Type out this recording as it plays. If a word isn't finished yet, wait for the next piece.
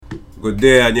Good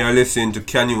day, and you're listening to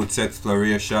Canute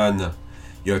Exploration,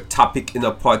 your topic in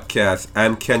a podcast.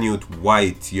 I'm Canute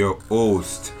White, your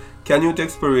host. Canute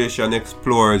Exploration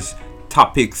explores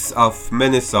topics of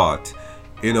many sort.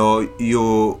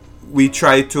 We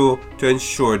try to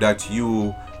ensure that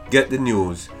you get the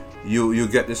news, you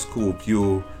get the scoop,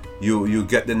 you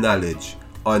get the knowledge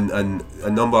on a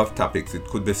number of topics. It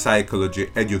could be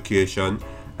psychology, education,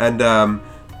 and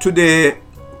today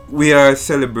we are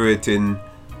celebrating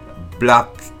Black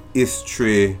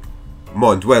History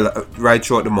Month. Well, right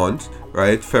throughout the month,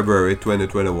 right? February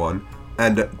 2021.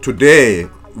 And today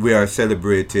we are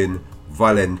celebrating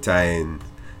Valentine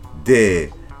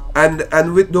Day.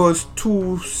 And with those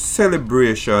two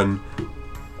celebrations,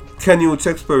 Canute's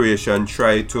Exploration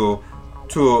try to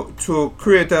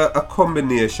create a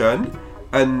combination.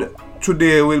 And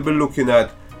today we'll be looking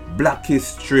at Black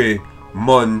History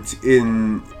Month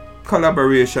in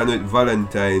collaboration with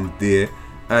Valentine Day.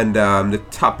 And the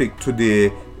topic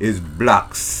today is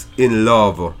Blacks in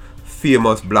Love,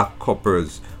 famous black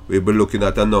couples. We'll be looking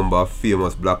at a number of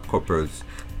famous black couples,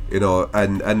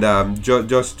 and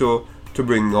just to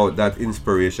bring out that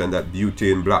inspiration, that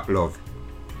beauty in black love,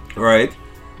 right?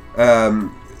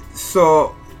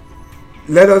 So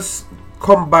let us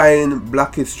combine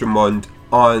Black History Month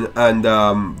and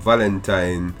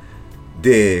Valentine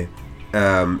Day,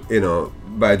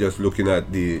 by just looking at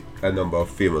a number of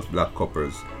famous black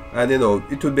couples. And it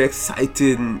would be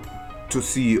exciting to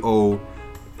see how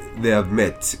they have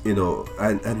met, and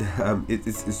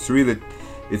it's really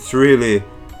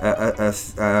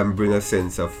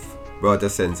brought a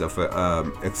sense of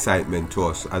excitement to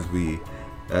us as we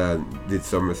did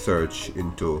some research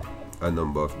into a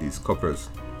number of these couples.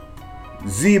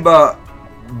 Zeba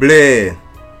Blair,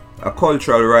 a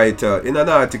cultural writer, in an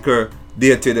article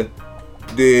dated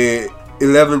the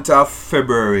 11th of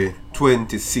February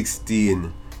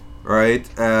 2016, right?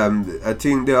 I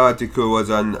think the article was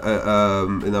on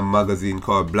in a magazine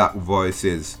called Black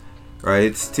Voices,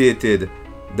 right? Stated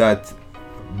that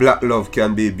black love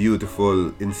can be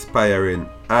beautiful, inspiring,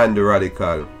 and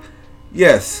radical.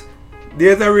 Yes,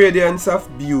 there's a radiance of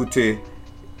beauty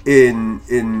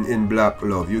in black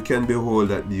love. You can behold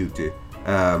that beauty,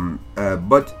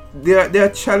 but there are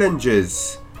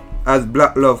challenges, as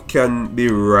black love can be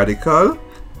radical,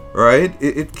 right?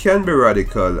 It can be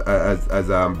radical, as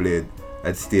Blade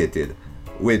had stated,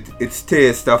 with its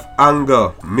taste of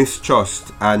anger,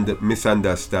 mistrust, and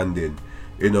misunderstanding.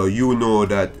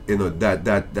 That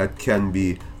can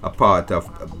be a part of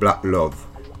black love,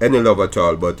 any love at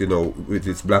all. But with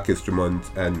its Black History Month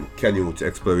and Canute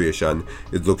Exploration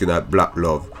is looking at black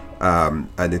love,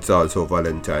 and it's also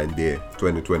Valentine Day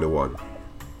 2021.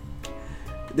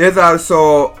 There's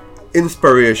also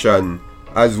inspiration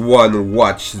as one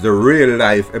watch the real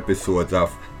life episodes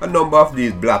of a number of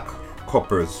these black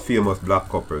couples, famous black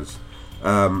couples.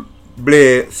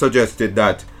 Blair suggested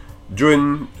that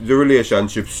during the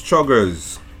relationship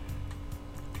struggles,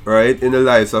 right, in the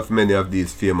lives of many of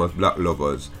these famous black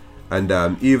lovers and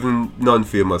even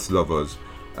non-famous lovers,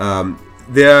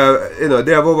 they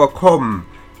have overcome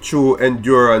through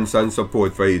endurance and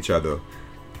support for each other.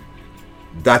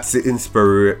 That's the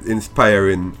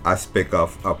inspiring aspect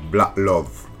of black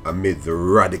love amid the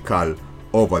radical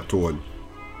overtones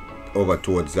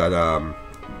that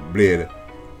Blade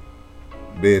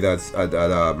had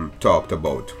talked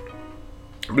about.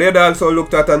 Blade also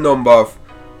looked at a number of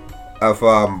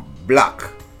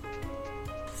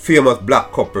famous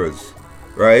black couples,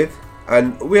 right?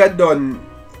 And we had done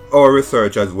our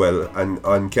research as well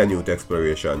on Canute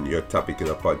Exploration, your topic in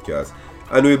a podcast,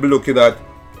 and we'll be looking at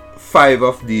 5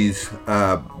 of these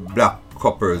black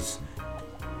couples,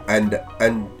 and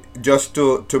just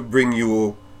to bring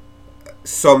you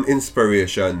some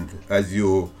inspiration as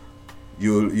you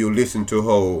listen to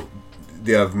how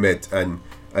they have met and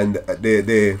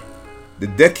the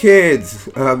decades.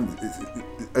 I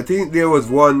think there was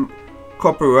one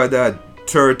couple that had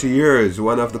 30 years.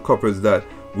 One of the couples that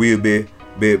we'll be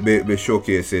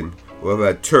showcasing who have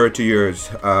had 30 years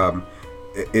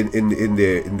in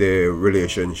their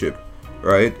relationship,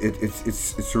 right?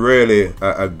 It's really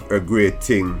a great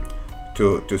thing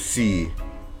to see,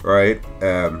 right?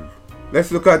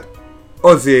 Let's look at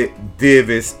Ozzy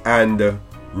Davis and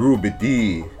Ruby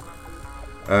Dee.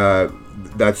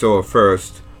 That's our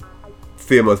first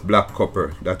famous black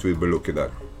couple that we'll be looking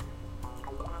at.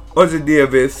 Ozzy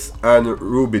Davis and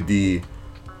Ruby Dee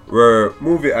were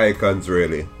movie icons,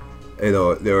 really. They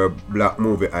were black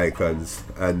movie icons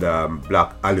and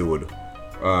black Hollywood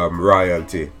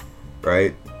royalty,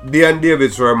 right? Dee and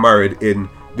Davis were married in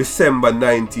December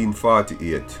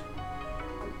 1948.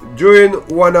 During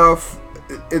one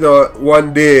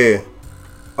day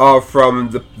are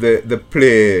from the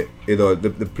play,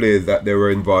 the plays that they were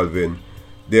involved in.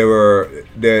 They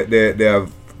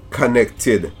have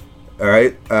connected, all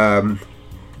right. And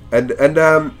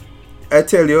I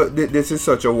tell you, this is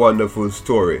such a wonderful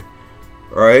story,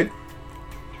 all right.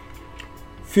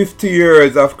 50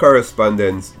 years of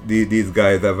correspondence these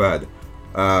guys have had,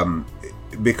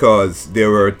 because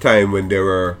there were times when there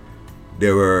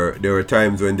were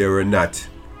times when they were not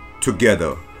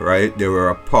together, right? They were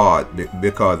apart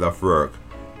because of work,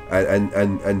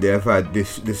 and they have had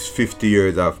this 50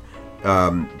 years of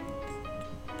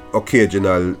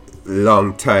occasional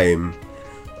long time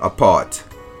apart,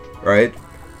 right?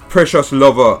 Precious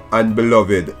Lover and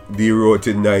Beloved, they wrote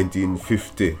in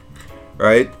 1950,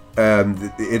 right?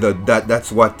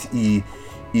 That's what he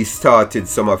started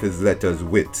some of his letters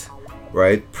with,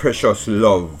 right? Precious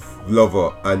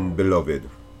Lover and Beloved.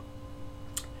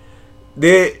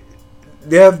 They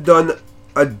have done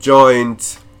a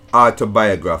joint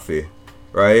autobiography,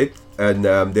 right? And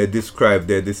they describe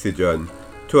their decision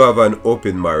to have an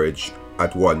open marriage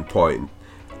at one point,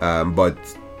 but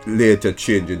later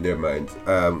changing their minds.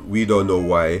 We don't know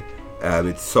why.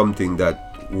 It's something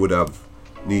that would have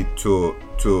need to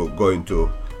go into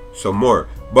some more.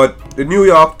 But the New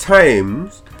York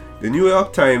Times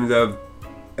have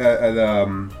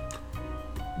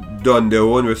done their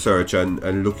own research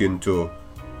and look into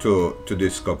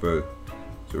this couple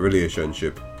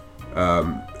relationship.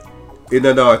 In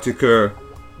an article,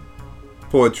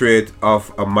 Portrait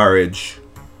of a Marriage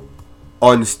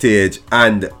on Stage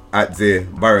and at the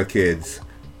Barricades,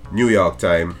 New York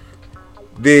Times,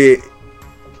 the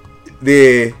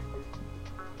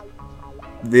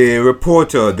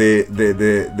reporter,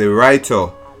 the writer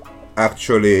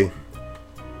actually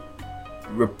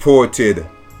reported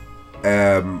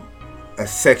a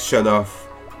section of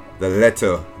the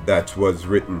letter that was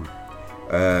written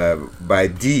by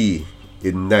D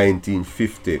in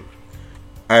 1950.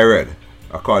 I read,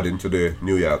 according to the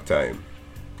New York Times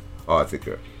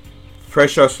article: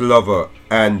 Precious Lover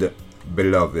and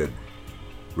Beloved,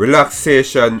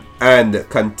 relaxation and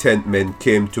contentment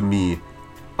came to me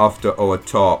after our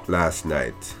talk last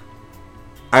night.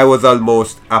 I was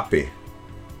almost happy,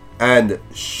 and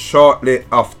shortly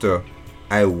after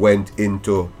I went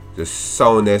into the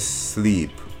soundest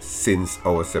sleep since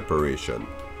our separation.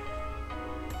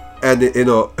 And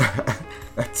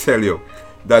I tell you,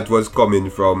 that was coming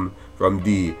from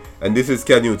D. And this is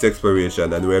Canute's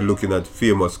Exploration, and we're looking at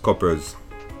famous couples.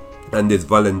 And this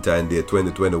Valentine Day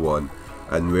 2021,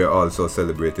 and we're also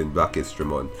celebrating Black History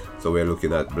Month. So we're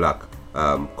looking at black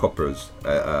couples,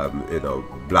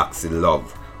 blacks in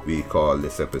love, we call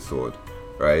this episode,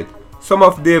 right? Some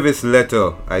of Davis'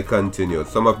 letter, I continue.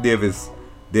 Some of Davis'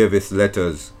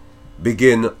 letters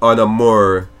begin on a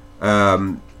more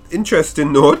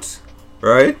interesting note,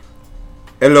 right?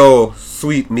 Hello,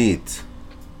 sweet meat,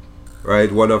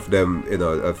 right? One of them,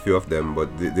 a few of them,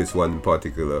 but this one in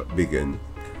particular begin.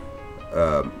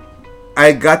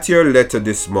 I got your letter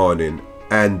this morning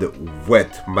and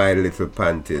wet my little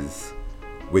panties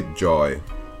with joy.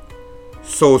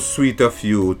 So sweet of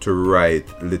you to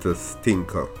write, little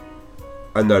stinker.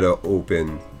 Another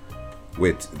open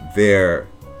with their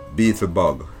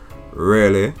Beetlebug.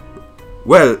 Really?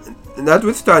 Well,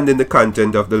 notwithstanding the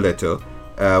content of the letter,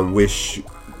 which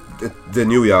the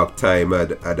New York Times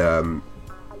had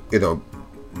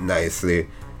nicely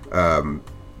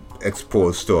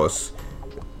exposed to us,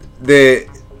 the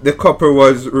couple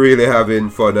was really having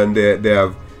fun, and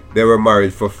they were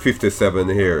married for 57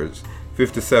 years.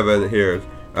 57 years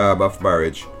of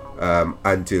marriage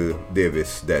until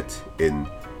Davis' death in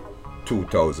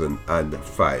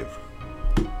 2005.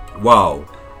 Wow,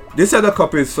 this other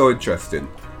couple is so interesting.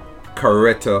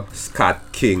 Coretta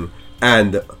Scott King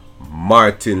and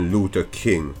Martin Luther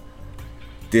King.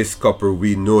 This couple,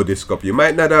 we know this couple. You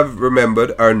might not have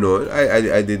remembered or known.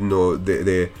 I didn't know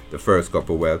the first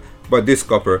couple well, but this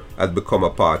couple has become a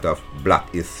part of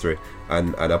Black history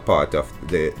and a part of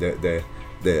the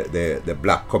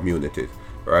black community,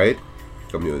 right?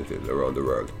 Communities around the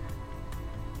world.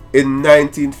 In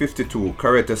 1952,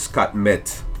 Coretta Scott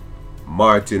met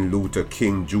Martin Luther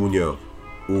King Jr.,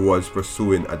 who was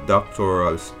pursuing a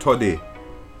doctoral study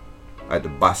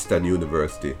at Boston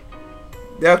University.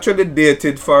 They actually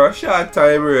dated for a short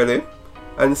time, really,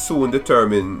 and soon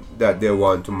determined that they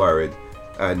want to marry,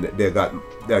 and they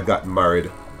got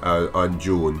married on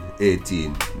June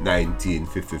 18,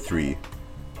 1953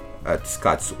 at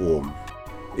Scott's home.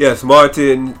 Yes,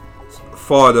 Martin's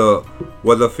father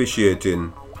was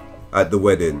officiating at the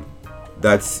wedding.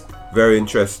 That's very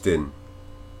interesting.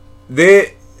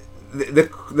 The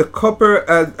couple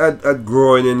had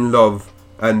grown in love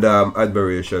and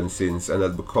admiration since, and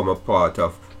has become a part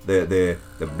of the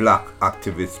black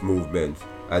activist movement,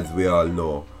 as we all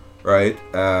know, right?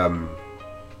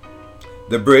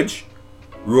 The Bridge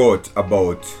wrote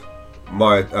about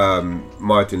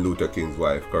Martin Luther King's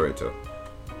wife, Coretta,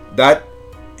 that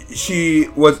she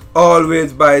was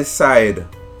always by his side,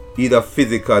 either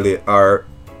physically or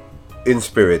in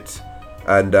spirit,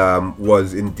 and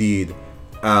was indeed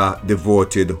a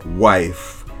devoted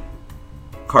wife.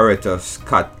 Coretta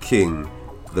Scott King,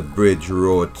 The Bridge,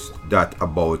 wrote that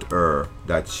about her,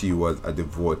 that she was a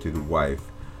devoted wife.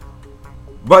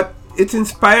 But it's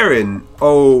inspiring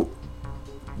how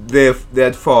they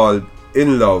had fallen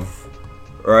in love,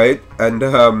 right? And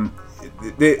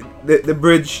the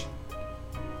Bridge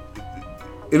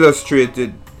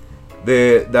illustrated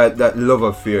that love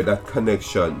affair, that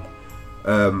connection,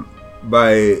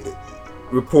 by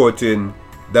reporting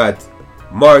that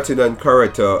Martin and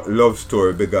Coretta love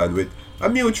story began with a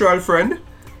mutual friend.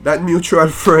 That mutual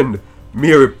friend,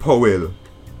 Mary Powell,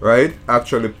 right,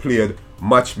 actually played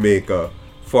matchmaker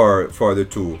for the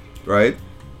two, right?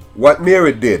 What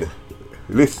Mary did,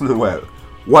 listen well,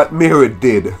 what Mary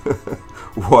did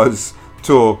was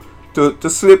to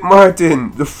slip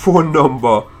Martin the phone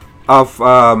number of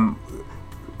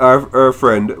her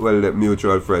friend, well, the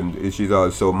mutual friend, she's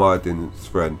also Martin's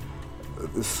friend.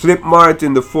 Slip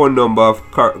Martin the phone number of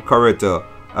Coretta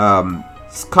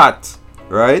Scott,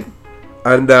 right?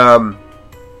 And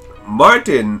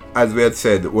Martin, as we had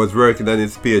said, was working on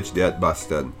his PhD at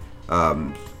Boston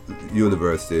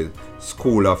University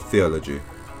School of Theology,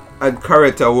 and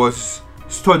Coretta was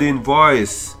studying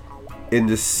voice in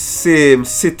the same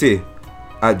city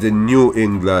at the New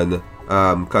England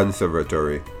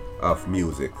Conservatory of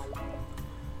Music.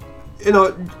 You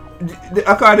know,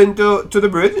 according to the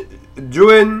Bridge,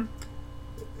 during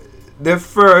the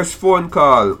first phone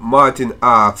call, Martin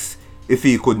asked if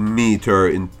he could meet her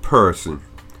in person.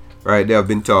 Right, they have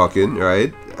been talking,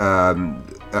 right?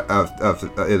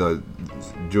 After, you know,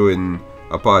 during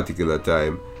a particular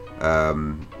time,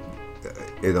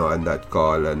 you know, on that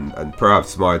call, and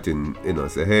perhaps Martin, you know,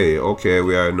 say, hey, okay,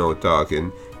 we are now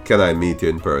talking. Can I meet you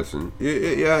in person?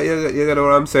 Yeah, you get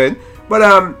what I'm saying? But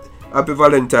happy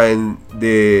Valentine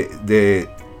Day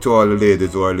to all the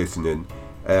ladies who are listening.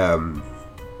 And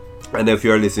if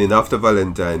you're listening after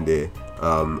Valentine Day,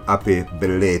 happy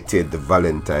belated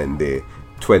Valentine Day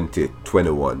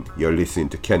 2021. You're listening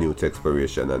to Canute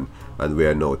Exploration, and we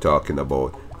are now talking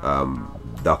about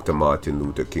Dr. Martin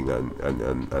Luther King and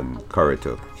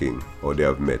Coretta King, how they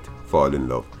have met, fall in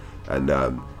love. And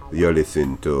you're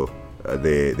listening to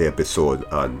the episode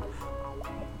on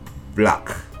Black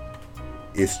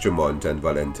History Month and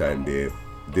Valentine Day.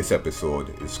 This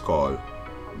episode is called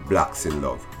Blacks in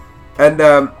Love. And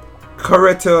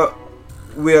Coretta,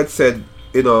 we had said,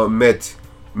 you know, met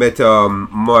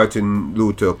Martin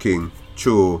Luther King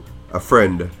through a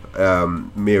friend,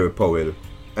 Mary Powell,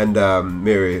 and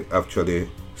Mary actually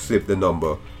slipped the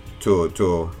number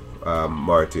to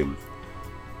Martin.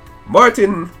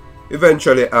 Martin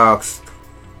eventually asked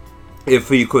if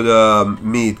he could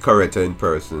meet Coretta in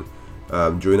person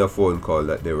during a phone call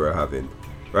that they were having,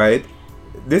 right?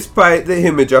 Despite the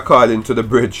image, according to the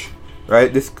Bridge,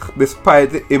 right?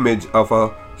 Despite the image of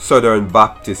a Southern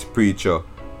Baptist preacher,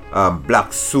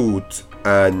 black suit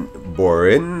and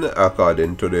boring,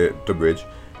 according to the Bridge,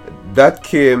 that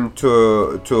came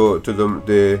to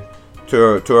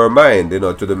her mind, you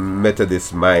know, to the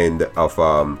Methodist mind of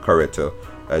Coretta,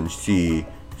 and she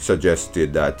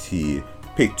suggested that he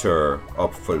picked her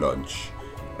up for lunch.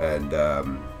 And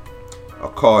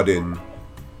according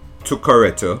to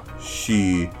Coretta,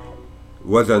 she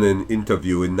was on an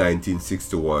interview in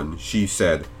 1961. She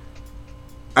said,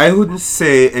 I wouldn't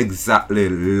say exactly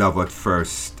love at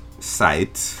first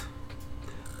sight,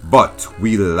 but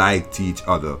we liked each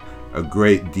other a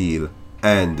great deal,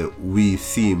 and we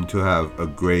seemed to have a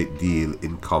great deal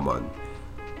in common.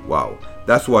 Wow,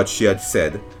 that's what she had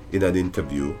said in an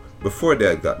interview before they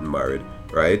had gotten married,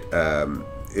 right?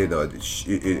 You know,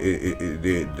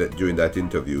 during that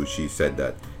interview, she said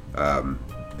that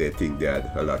they think they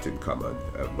had a lot in common,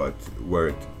 but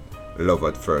weren't love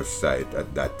at first sight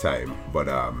at that time. But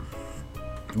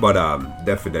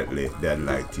definitely they had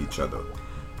liked each other.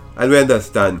 And we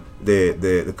understand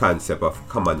the concept of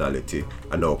commonality.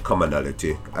 And now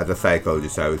commonality, as a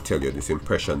psychologist, I will tell you this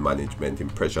impression management,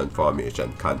 impression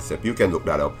formation concept. You can look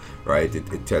that up, right?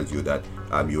 It tells you that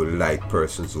you like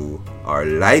persons who are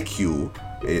like you,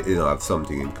 you know, have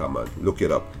something in common. Look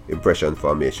it up, impression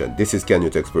formation. This is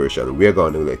Canute Exploration. We're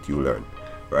going to let you learn,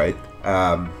 right?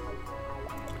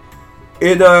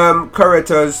 In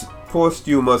Coretta's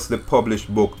posthumously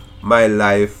published book, My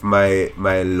Life, My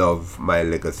Love, My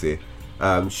Legacy.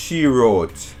 She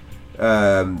wrote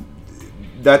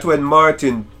that when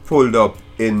Martin pulled up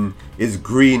in his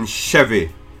green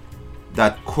Chevy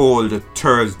that cold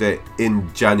Thursday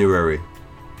in January,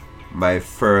 my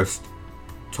first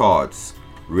thoughts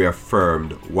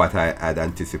reaffirmed what I had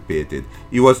anticipated.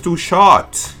 He was too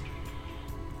short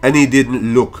and he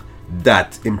didn't look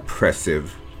that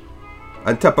impressive.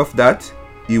 On top of that,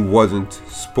 he wasn't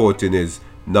sporting his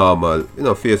normal,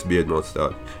 face beard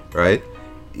mustache, right?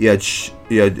 He had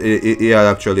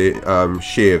actually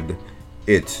shaved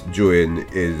it during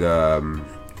his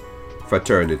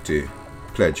fraternity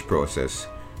pledge process,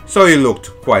 so he looked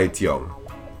quite young.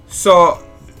 So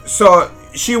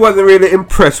she wasn't really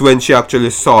impressed when she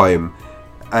actually saw him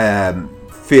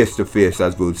face to face,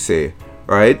 as we would say,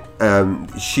 right?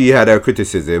 She had her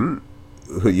criticism.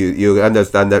 You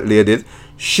understand that, ladies?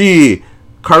 She,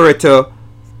 Coretta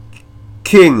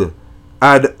King,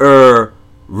 had her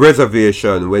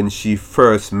reservation when she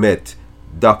first met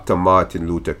Dr. Martin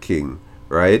Luther King,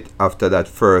 right? After that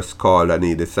first call, and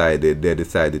they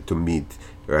decided to meet,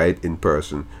 right, in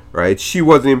person, right? She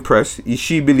wasn't impressed.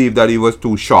 She believed that he was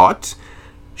too short.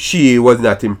 She was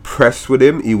not impressed with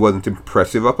him. He wasn't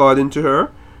impressive according to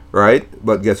her, right?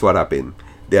 But guess what happened?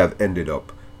 They have ended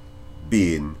up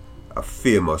being a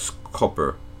famous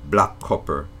couple, black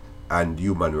couple, and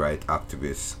human rights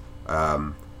activists.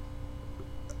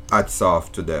 Hats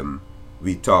off to them.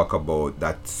 We talk about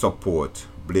that support.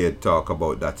 Blade talk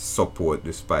about that support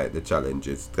despite the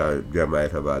challenges. They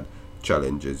might have had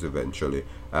challenges eventually.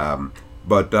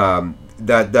 But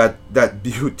that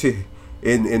beauty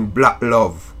in black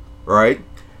love, right?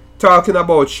 Talking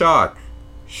about short,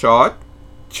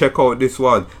 check out this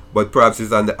one, but perhaps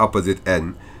it's on the opposite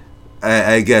end.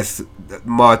 I guess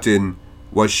Martin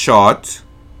was short,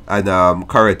 and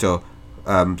Coretta,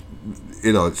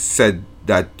 said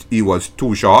that he was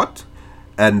too short,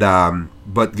 and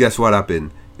but guess what happened?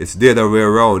 It's the other way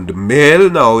around. The male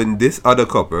now in this other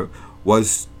couple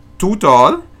was too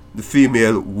tall, the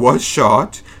female was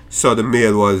short, so the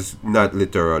male was not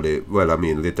literally, but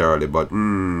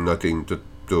nothing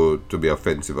to be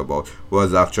offensive about,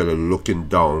 was actually looking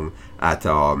down at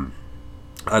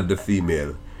the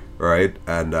female, right?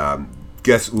 And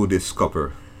guess who this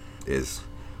couple is?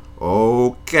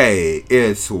 Okay,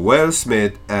 it's Will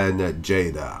Smith and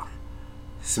Jada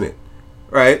Smith,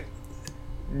 right?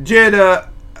 Jada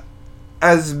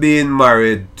has been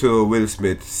married to Will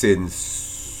Smith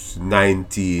since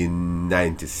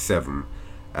 1997,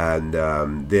 and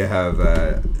they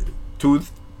have two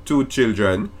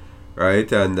children,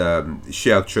 right? And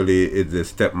she actually is the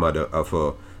stepmother of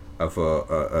a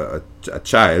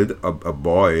child, a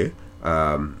boy,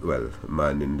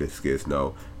 man in this case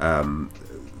now,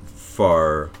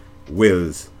 for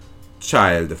Will's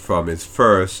child from his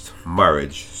first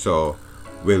marriage. So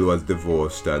Will was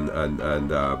divorced and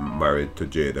married to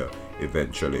Jada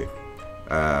eventually.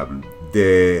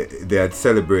 They had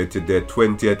celebrated their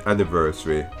 20th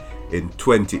anniversary in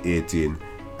 2018,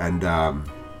 and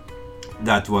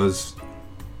that was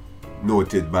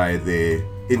noted by the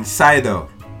Insider,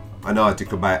 an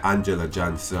article by Angela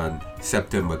Johnson,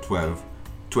 September 12,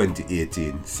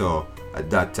 2018. So at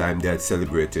that time they had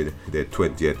celebrated their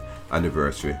 20th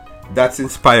anniversary. That's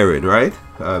inspiring, right?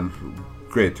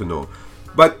 Great to know.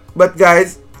 But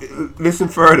guys, listen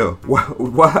further.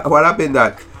 What happened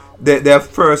that they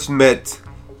first met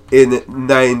in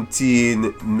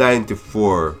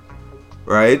 1994,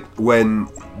 right? When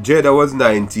Jada was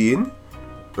 19,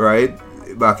 right?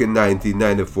 Back in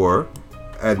 1994,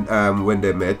 and when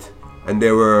they met, and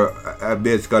they were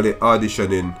basically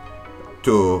auditioning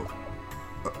to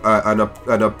on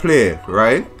a play,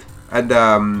 right? And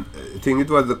I think it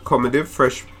was the comedy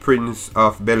Fresh Prince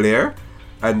of Bel-Air,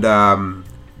 and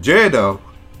Jada,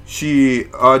 she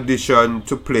auditioned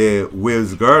to play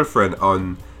Will's girlfriend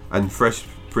on Fresh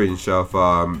Prince of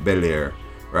Bel-Air,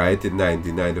 right, in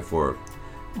 1994.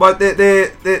 But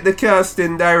the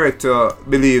casting director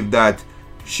believed that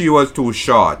she was too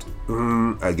short,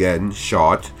 again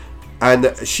short,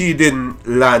 and she didn't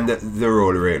land the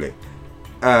role really.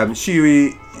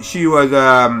 She was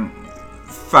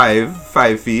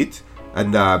 5 feet,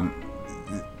 and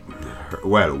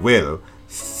Will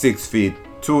 6 feet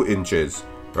 2 inches,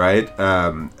 right?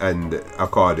 And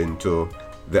according to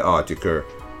the article,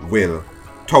 Will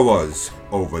towers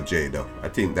over Jada. I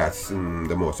think that's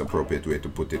the most appropriate way to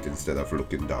put it, instead of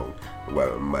looking down.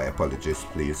 Well, my apologies,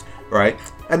 please. Right?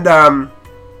 And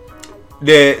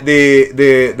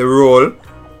the role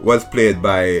was played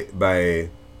by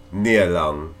Nia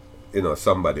Long,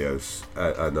 somebody else,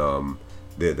 and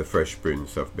the Fresh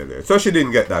Prince of Bel-Air. So she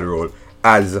didn't get that role,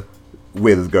 as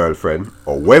Will's girlfriend.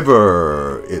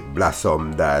 However, it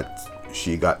blossomed that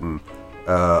she gotten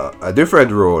a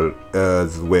different role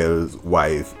as Will's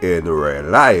wife in real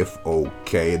life.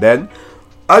 Okay, then.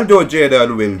 Although Jada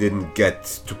and Will didn't get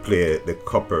to play the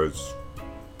couples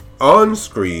on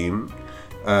screen,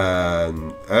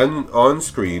 and on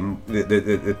screen,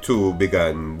 the two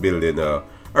began building a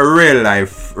real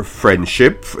life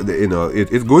friendship.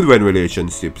 It's good when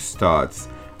relationship starts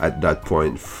at that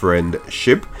point,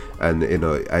 friendship. And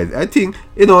I think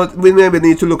we maybe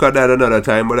need to look at that another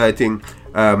time. But I think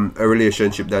a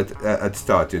relationship that had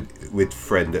started with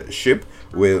friendship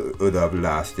would have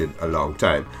lasted a long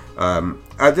time.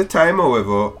 At the time,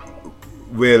 however,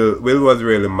 Will was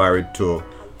really married to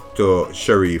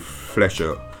Cherie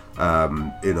Fletcher,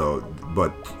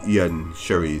 but he and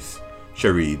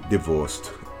Cherie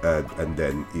divorced, and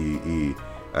then he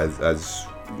as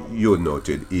you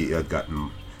noted, he had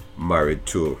gotten married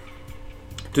to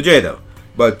Jada.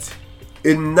 But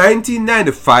in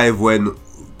 1995, when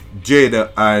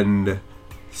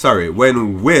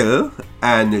Will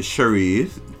and Cherie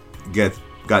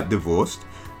got divorced,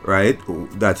 right?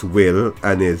 That's Will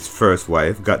and his first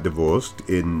wife got divorced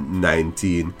in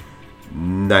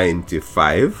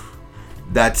 1995.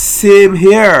 That same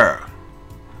year,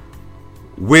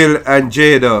 Will and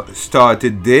Jada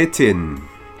started dating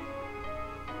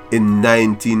in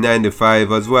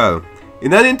 1995 as well.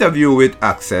 In an interview with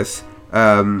Access,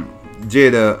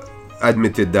 Jada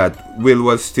admitted that Will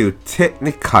was still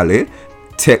technically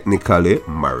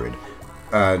married,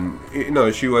 and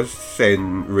she was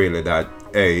saying really that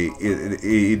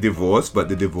he divorced, but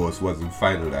the divorce wasn't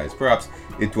finalized. Perhaps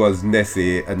it was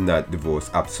Nessie and not divorce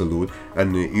absolute,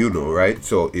 and right?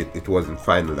 So it wasn't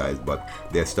finalized, but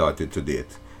they started to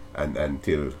date, and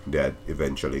until they had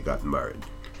eventually got married.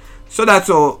 So that's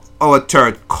our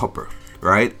third couple,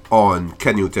 right? On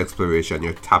Can Youth Exploration,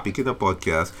 your topic in a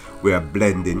podcast. We are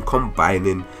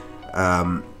combining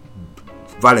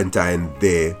Valentine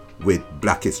Day with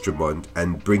Black History Month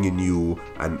and bringing you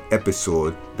an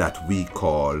episode that we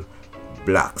call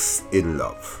Blacks in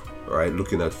Love, right?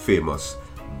 Looking at famous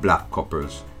black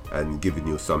couples and giving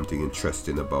you something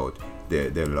interesting about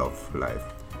their love life.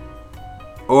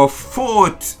 Our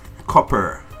fourth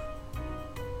couple,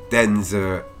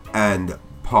 Denzel and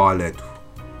Paulette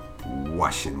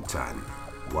Washington.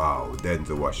 Wow,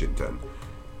 Denzel Washington.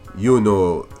 You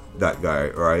know that guy,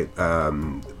 right?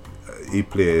 He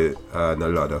played in a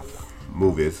lot of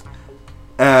movies.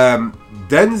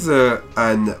 Denzel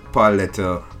and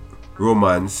Paulette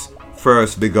romance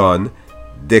first began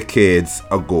decades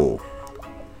ago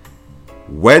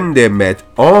when they met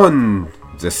on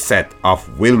the set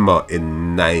of Wilma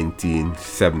in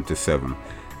 1977.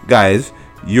 Guys,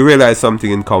 you realize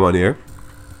something in common here?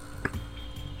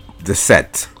 The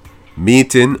set.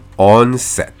 Meeting on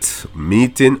set.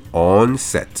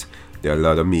 There are a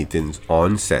lot of meetings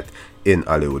on set in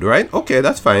Hollywood, right? Okay,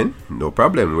 that's fine. No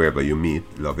problem. Wherever you meet,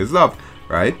 love is love,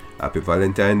 right? Happy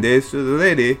Valentine's Day to the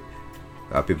lady.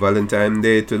 Happy Valentine's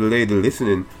Day to the lady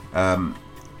listening.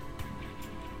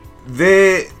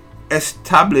 They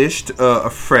established a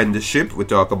friendship. We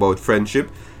talk about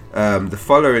friendship. The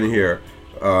following here,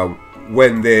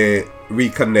 when they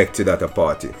reconnected at a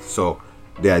party. So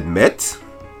they had met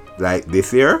like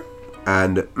this year,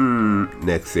 and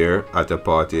next year at a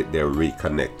party they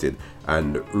reconnected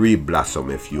and re-blossom,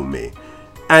 if you may.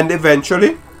 And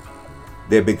eventually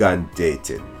they began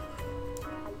dating.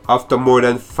 After more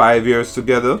than 5 years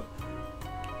together,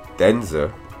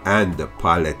 Denzel and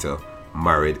Paulette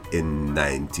married in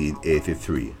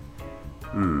 1983.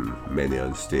 Many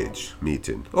on stage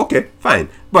meeting. Okay, fine.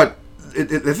 But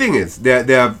the thing is,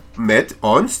 they have met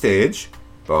on stage.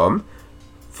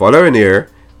 Following year,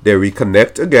 they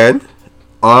reconnect again.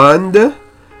 And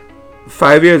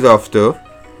 5 years after,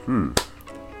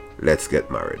 let's get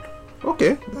married.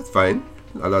 Okay, that's fine.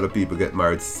 A lot of people get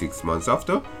married 6 months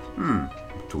after.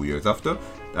 2 years after.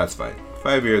 That's fine.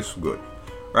 5 years, good.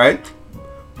 Right?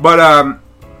 But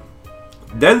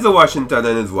Denzel Washington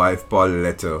and his wife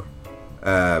Paulette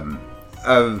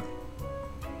have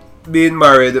been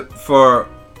married for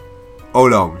how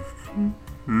long?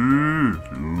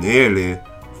 Nearly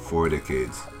 4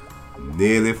 decades.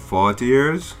 Nearly 40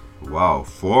 years? Wow,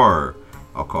 4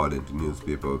 according to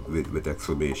newspaper with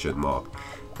exclamation mark.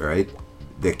 Right?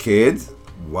 Decades?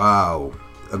 Wow.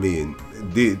 I mean,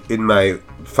 in my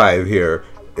 5 here,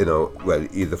 well,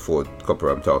 he's the 4th couple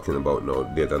I'm talking about now.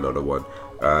 There's another one.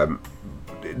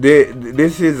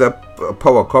 This is a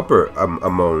power couple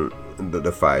among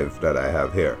the 5 that I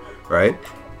have here, right?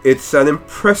 It's an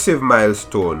impressive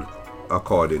milestone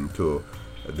according to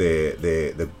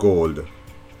the gold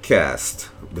Cast,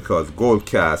 because Gold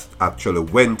Cast actually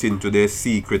went into their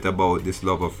secret about this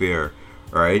love affair,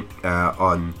 right,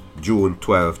 on June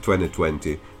 12,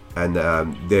 2020. And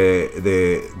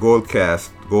the Gold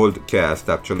Cast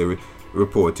actually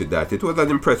reported that it was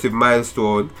an impressive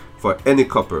milestone for any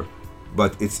couple,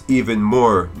 but it's even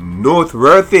more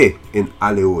noteworthy in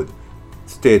Hollywood,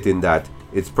 stating that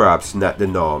it's perhaps not the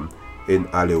norm in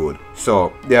Hollywood.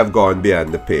 So they have gone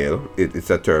beyond the pale. It's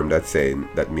a term that's saying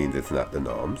that means it's not the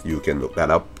norms. You can look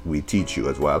that up. We teach you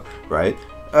as well, right?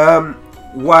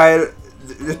 While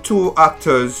the two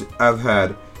actors have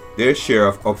had their share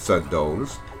of ups and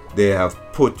downs, they have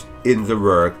put in the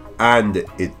work and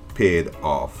it paid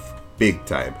off big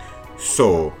time.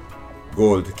 So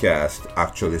Gold Cast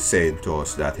actually saying to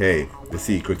us that, hey, the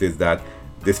secret is that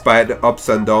despite the ups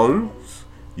and downs,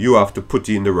 you have to put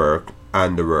in the work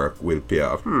and the work will pay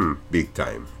off. Big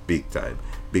time.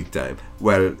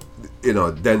 Well,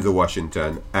 Denzel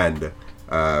Washington and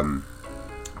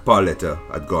Pauletta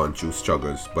had gone through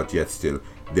struggles, but yet still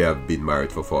they have been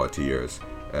married for 40 years.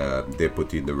 They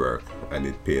put in the work and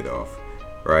it paid off,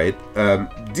 right?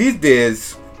 These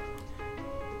days,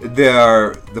 they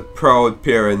are the proud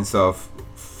parents of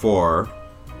 4,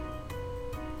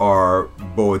 or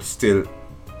both still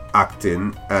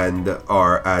acting and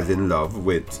are as in love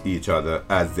with each other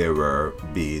as they were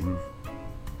being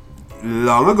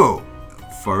long ago,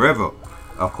 forever,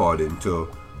 according to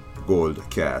Gold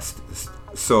Cast.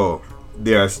 So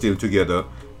they are still together,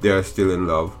 they are still in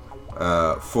love.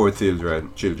 4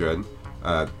 children.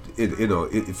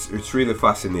 It's really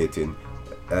fascinating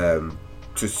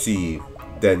to see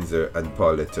Denzel and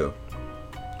Pauletta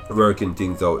working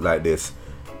things out like this.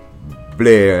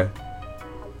 Blair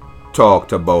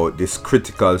talked about this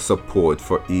critical support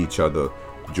for each other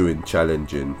during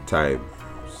challenging times.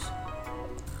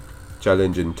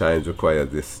 Challenging times require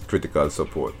this critical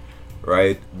support,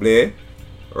 right, Blair?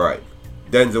 Right.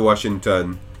 Denzel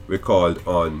Washington recalled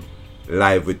on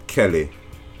Live with Kelly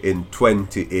in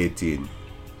 2018,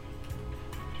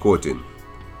 quoting,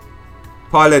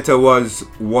 Pauletta was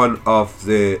one of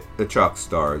the track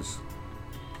stars.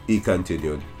 He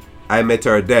continued, I met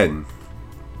her then,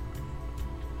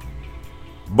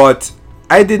 but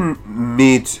I didn't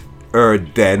meet her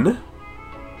then.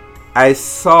 I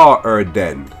saw her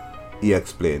then, he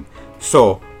explained.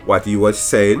 So what he was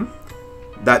saying,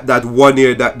 that 1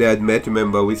 year that they had met,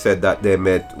 remember we said that they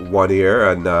met 1 year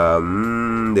and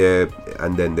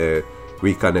then they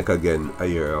reconnect again a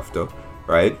year after,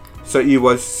 right? So he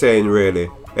was saying really,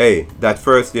 hey, that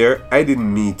first year I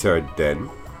didn't meet her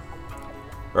then,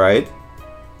 right?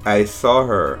 I saw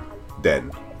her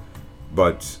then,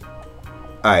 but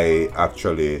I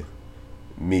actually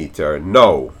meet her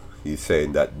now. He's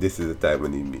saying that this is the time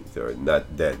when he meets her,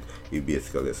 not then. He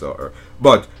basically saw her.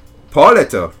 But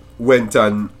Pauletta went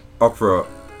on Oprah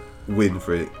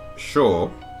Winfrey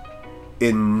show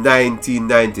in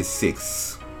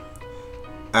 1996,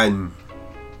 and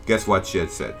guess what she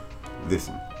had said?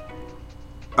 Listen.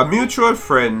 A mutual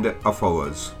friend of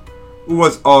ours, who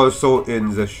was also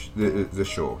in the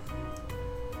show,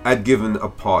 had given a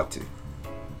party,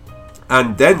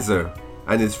 and Denzel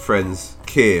and his friends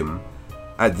came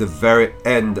at the very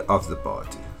end of the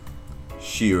party.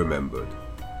 She remembered.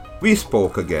 We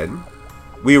spoke again.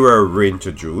 We were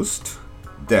reintroduced.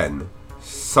 Then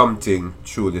something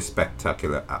truly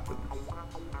spectacular happened.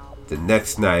 The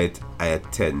next night I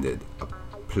attended a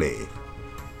play.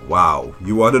 Wow,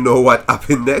 you want to know what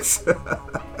happened next?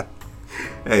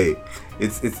 Hey,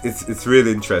 it's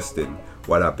really interesting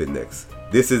what happened next.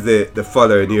 This is the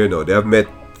following year now. They have met,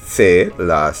 say,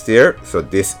 last year. So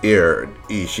this year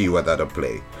she was at a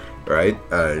play, right?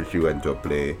 And she went to a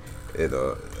play. They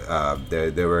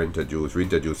were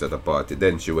reintroduced at a party.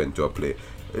 Then she went to a play.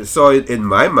 So in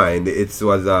my mind, it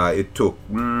took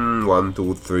 1,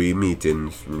 2, 3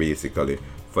 meetings basically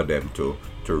for them to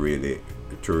really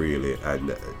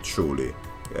and truly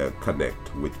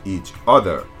connect with each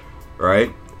other,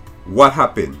 right? What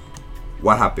happened?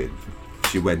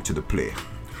 She went to the play.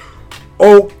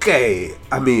 Okay,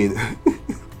 I mean,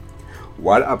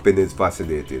 what happened is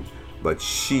fascinating, but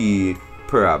she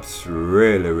perhaps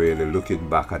really looking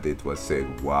back at it was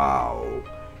saying, wow,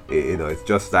 it's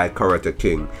just like Karate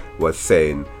King was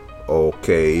saying,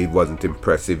 okay, it wasn't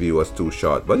impressive, he was too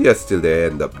short, but yes, still they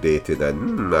end up dating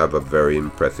and have a very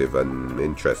impressive and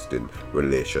interesting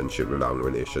long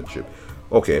relationship.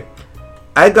 Okay,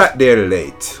 I got there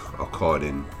late,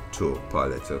 according to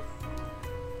Pauletta.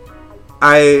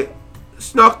 I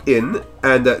snuck in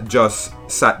and just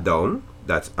sat down.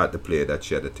 That's at the play that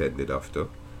she had attended after.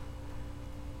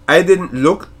 I didn't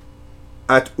look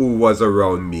at who was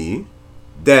around me.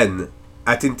 Then,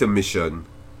 at intermission,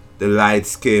 the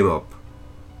lights came up,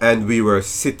 and we were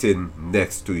sitting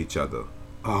next to each other.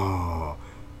 Oh,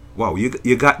 wow!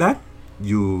 You got that?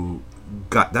 You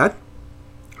got that?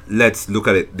 Let's look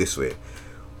at it this way.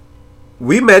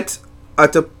 We met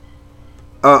at a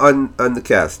on the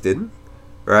casting,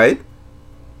 right?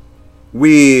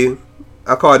 We,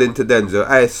 according to Denzel,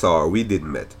 I saw her, we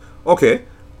didn't met. Okay.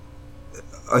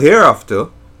 Hereafter,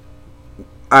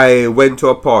 I went to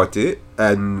a party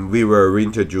and we were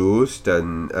reintroduced,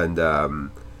 and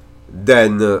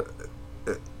then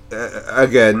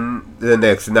again the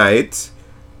next night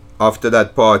after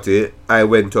that party, I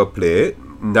went to a play,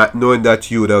 not knowing that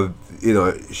you would have,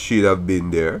 she'd have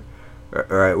been there.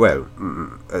 Right? Well,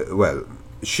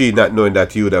 she not knowing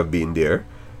that you would have been there,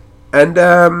 and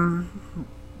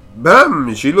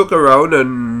bam, she looked around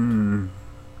and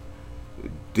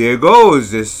there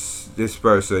goes this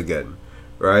person again,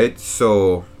 right?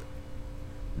 So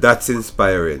that's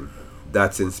inspiring.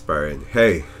 That's inspiring.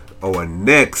 Hey, our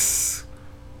next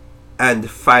and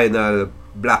final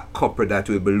black couple that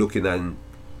we'll be looking at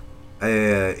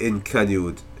in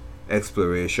Canute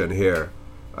Exploration here.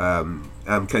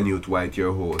 I'm Canute White,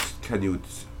 your host.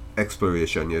 Canute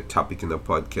Exploration, your topic in the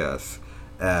podcast.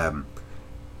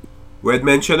 We'd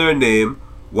mention her name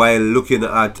while looking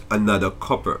at another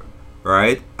couple,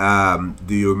 right?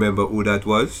 Do you remember who that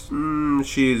was?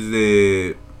 She's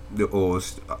the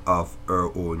host of her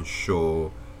own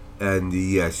show, and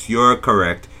yes, you're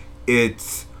correct.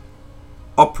 It's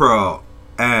Oprah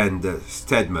and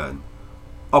Stedman.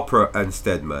 Oprah and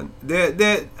Stedman. They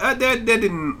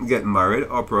didn't get married.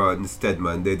 Oprah and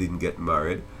Stedman, they didn't get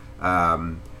married.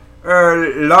 Her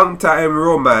long time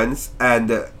romance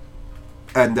and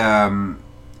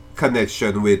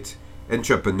connection with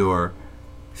entrepreneur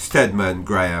Stedman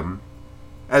Graham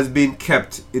has been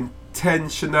kept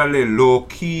intentionally low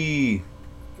key.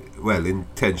 Well,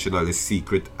 intentionally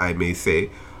secret, I may say.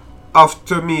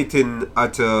 After meeting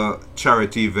at a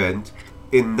charity event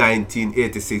in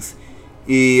 1986,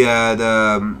 he had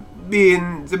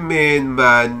been the main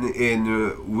man in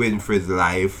Winfrey's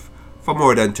life for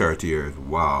more than 30 years.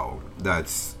 Wow,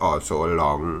 that's also a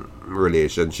long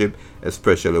relationship,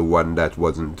 especially one that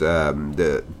wasn't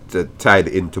the tied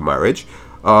into marriage.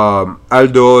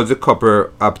 Although the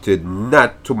couple opted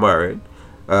not to marry,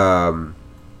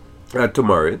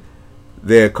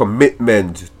 their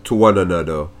commitment to one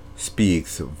another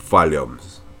speaks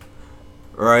volumes,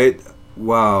 right?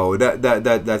 Wow,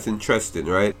 that's interesting,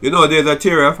 right? There's a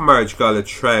theory of marriage called the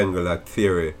triangular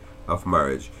theory of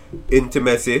marriage: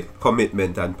 intimacy,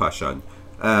 commitment, and passion.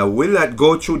 We'll not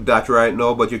go through that right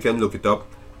now, but you can look it up.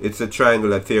 It's a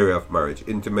triangular theory of marriage: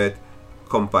 intimacy,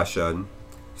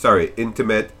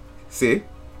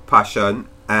 passion,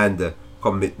 and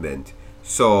commitment.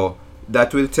 So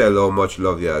that will tell how much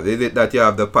love you have. Is it that you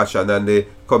have the passion and the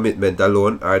commitment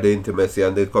alone, or the intimacy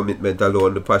and the commitment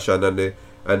alone, the passion and the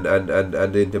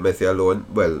intimacy alone?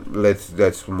 Well,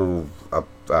 let's move up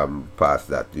past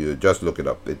that. You just look it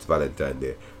up. It's Valentine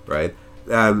Day, right?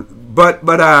 But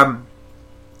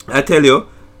I tell you,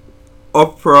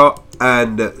 Oprah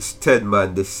and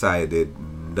Stedman decided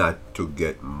not to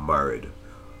get married.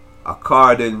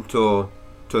 According to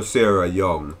Sarah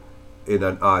Young, in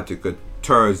an article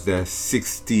Thursday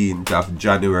 16th of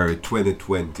January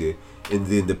 2020 in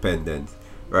The Independent,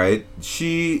 right?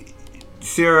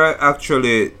 Sarah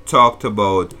actually talked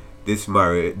about this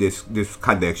this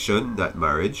connection, that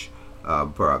marriage.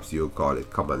 Perhaps you call it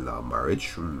common law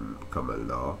marriage, common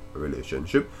law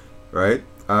relationship, right?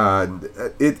 And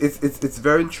it's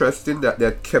very interesting that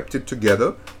they kept it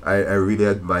together. I really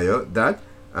admire that.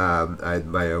 I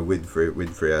admire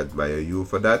Winfrey. I admire you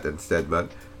for that, and Stedman.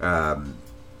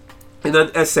 In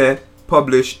an essay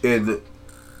published in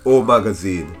O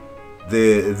Magazine,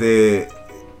 the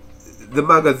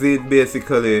magazine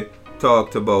basically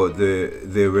talked about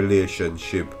the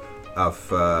relationship of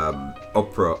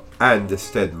Oprah and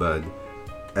Stedman,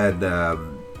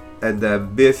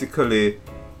 and basically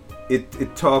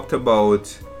it talked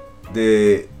about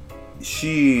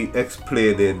she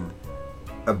explaining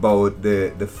about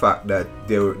the fact that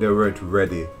they weren't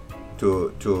ready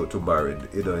to marry.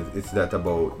 It's not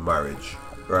about marriage,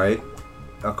 right?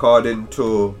 According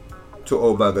to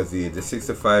O Magazine, the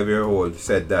 65-year-old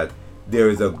said that there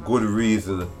is a good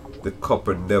reason the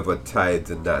couple never tied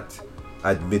the knot,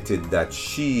 admitting that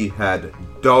she had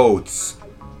doubts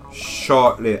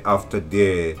shortly after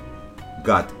they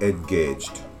got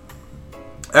engaged.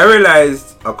 I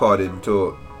realized, according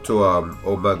to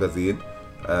O Magazine,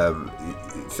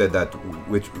 it said that,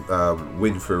 which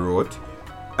Winfrey wrote,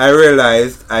 I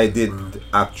realized I didn't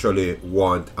actually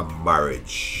want a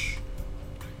marriage.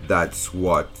 That's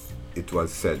what it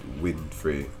was said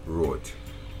Winfrey wrote.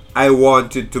 I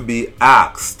wanted to be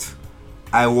asked.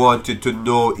 I wanted to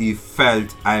know he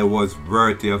felt I was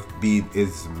worthy of being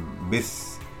his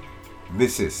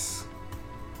missus.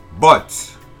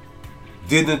 But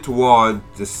didn't want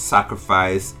the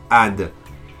sacrifice and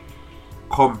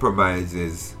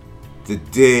compromises, the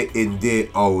day in day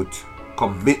out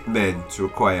commitment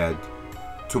required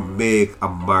to make a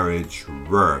marriage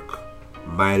work.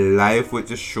 My life with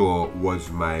the show was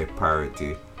my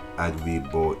priority and we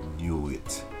both knew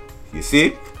it. You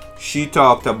see, she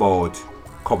talked about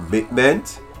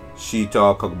commitment, she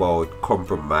talked about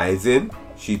compromising,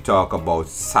 she talked about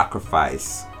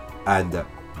sacrifice, and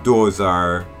those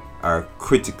are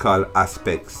critical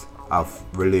aspects of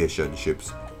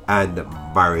relationships and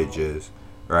marriages,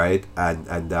 right?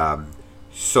 And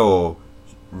so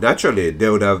naturally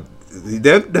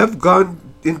they've gone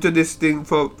into this thing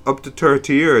for up to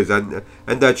 30 years, and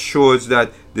that shows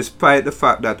that despite the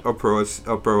fact that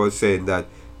Oprah was saying that,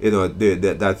 you know,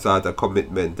 that sort of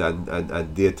commitment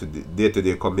and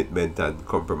day-to-day commitment and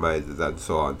compromises and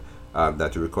so on,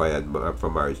 that required for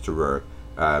marriage to work,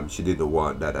 she didn't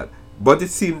want that. But it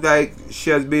seemed like she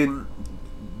has been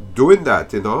doing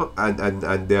that, you know,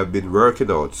 and they have been working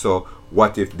out. So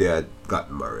what if they had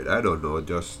gotten married? I don't know,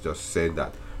 just saying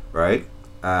that, right?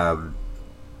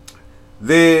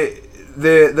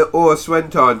 The host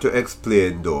went on to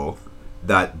explain, though,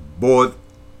 that both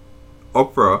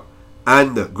Oprah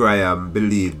and Graham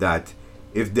believed that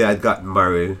if they had gotten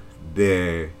married,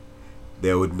 they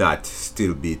would not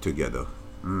still be together.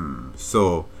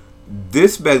 So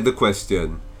this begs the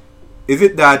question: is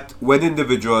it that when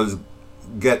individuals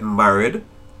get married,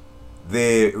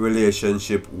 the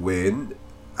relationship win?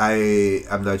 I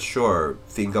am not sure.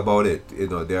 Think about it. You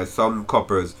know, there are some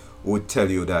couples who would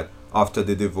tell you that after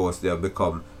the divorce they have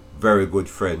become very good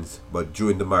friends, but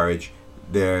during the marriage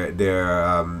there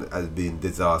has been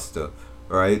disaster,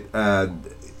 right? And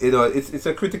you know, it's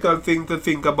a critical thing to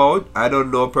think about. I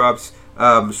don't know, perhaps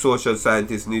social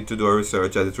scientists need to do a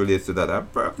research as it relates to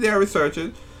that. Perhaps there are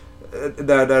researchers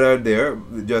that are there,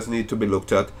 just need to be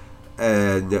looked at.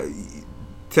 And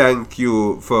thank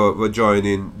you for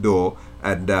joining, though.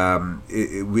 And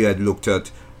we had looked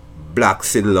at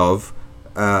Blacks in Love.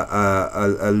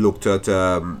 I looked at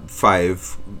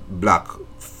 5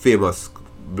 famous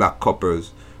black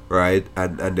couples, right,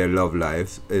 and their love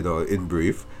lives, you know, in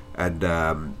brief. And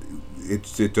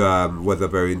it was a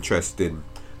very interesting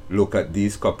look at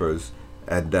these couples.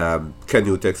 And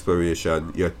Canute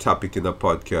Exploration, your topic in the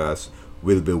podcast,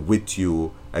 will be with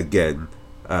you again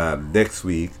next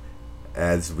week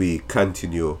as we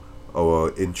continue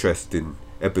our interesting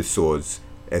episodes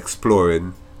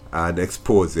exploring and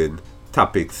exposing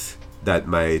topics that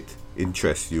might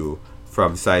interest you,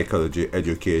 from psychology,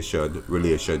 education,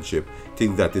 relationship,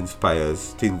 things that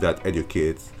inspires, things that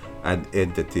educates and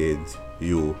entertains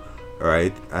you,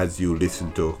 right, as you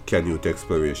listen to Canute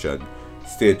Exploration.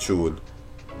 Stay tuned.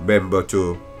 Remember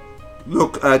to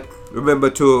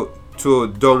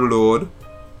download,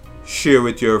 share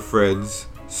with your friends,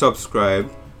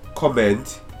 subscribe,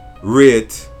 comment,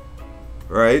 rate,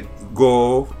 right?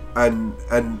 Go and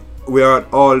we are on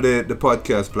all the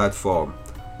podcast platform.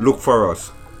 Look for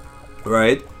us,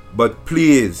 right? But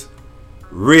please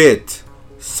rate,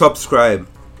 subscribe,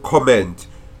 comment.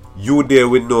 You there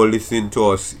will know listening to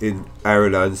us in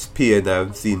Ireland, Spain,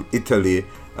 I'm seeing Italy,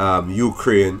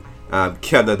 Ukraine,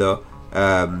 Canada,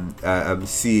 I'm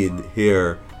seeing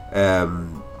here,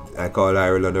 I call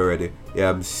Ireland already. Yeah,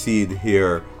 I'm seeing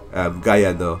here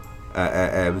Guyana.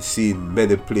 I'm seeing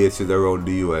many places around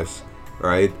the US,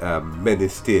 right? Many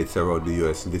states around the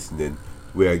US listening.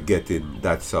 We are getting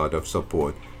that sort of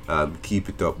support. Keep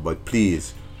it up, but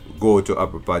please go to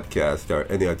Apple Podcast or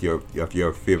any of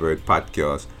your favorite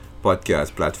podcast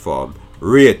platform.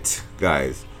 Rate,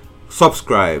 guys.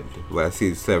 Subscribe. Well, I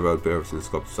see several persons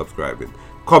subscribing.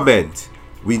 Comment.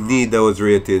 We need those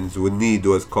ratings. We need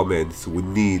those comments. We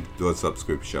need those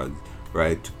subscriptions,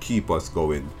 right, to keep us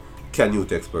going.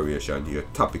 Canute Exploration, your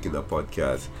topic in the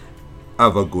podcast.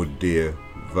 Have a good day,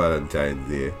 Valentine's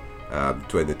Day,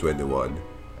 2021.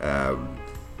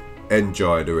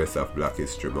 Enjoy the rest of Black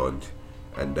History Month,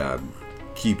 and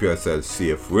keep yourself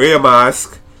safe. Wear your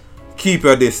mask, keep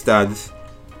your distance,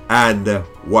 and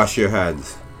wash your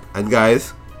hands. And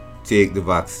guys, take the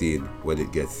vaccine when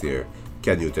it gets here.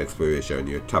 Canute Exploration,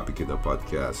 your topic in the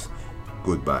podcast.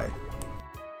 Goodbye.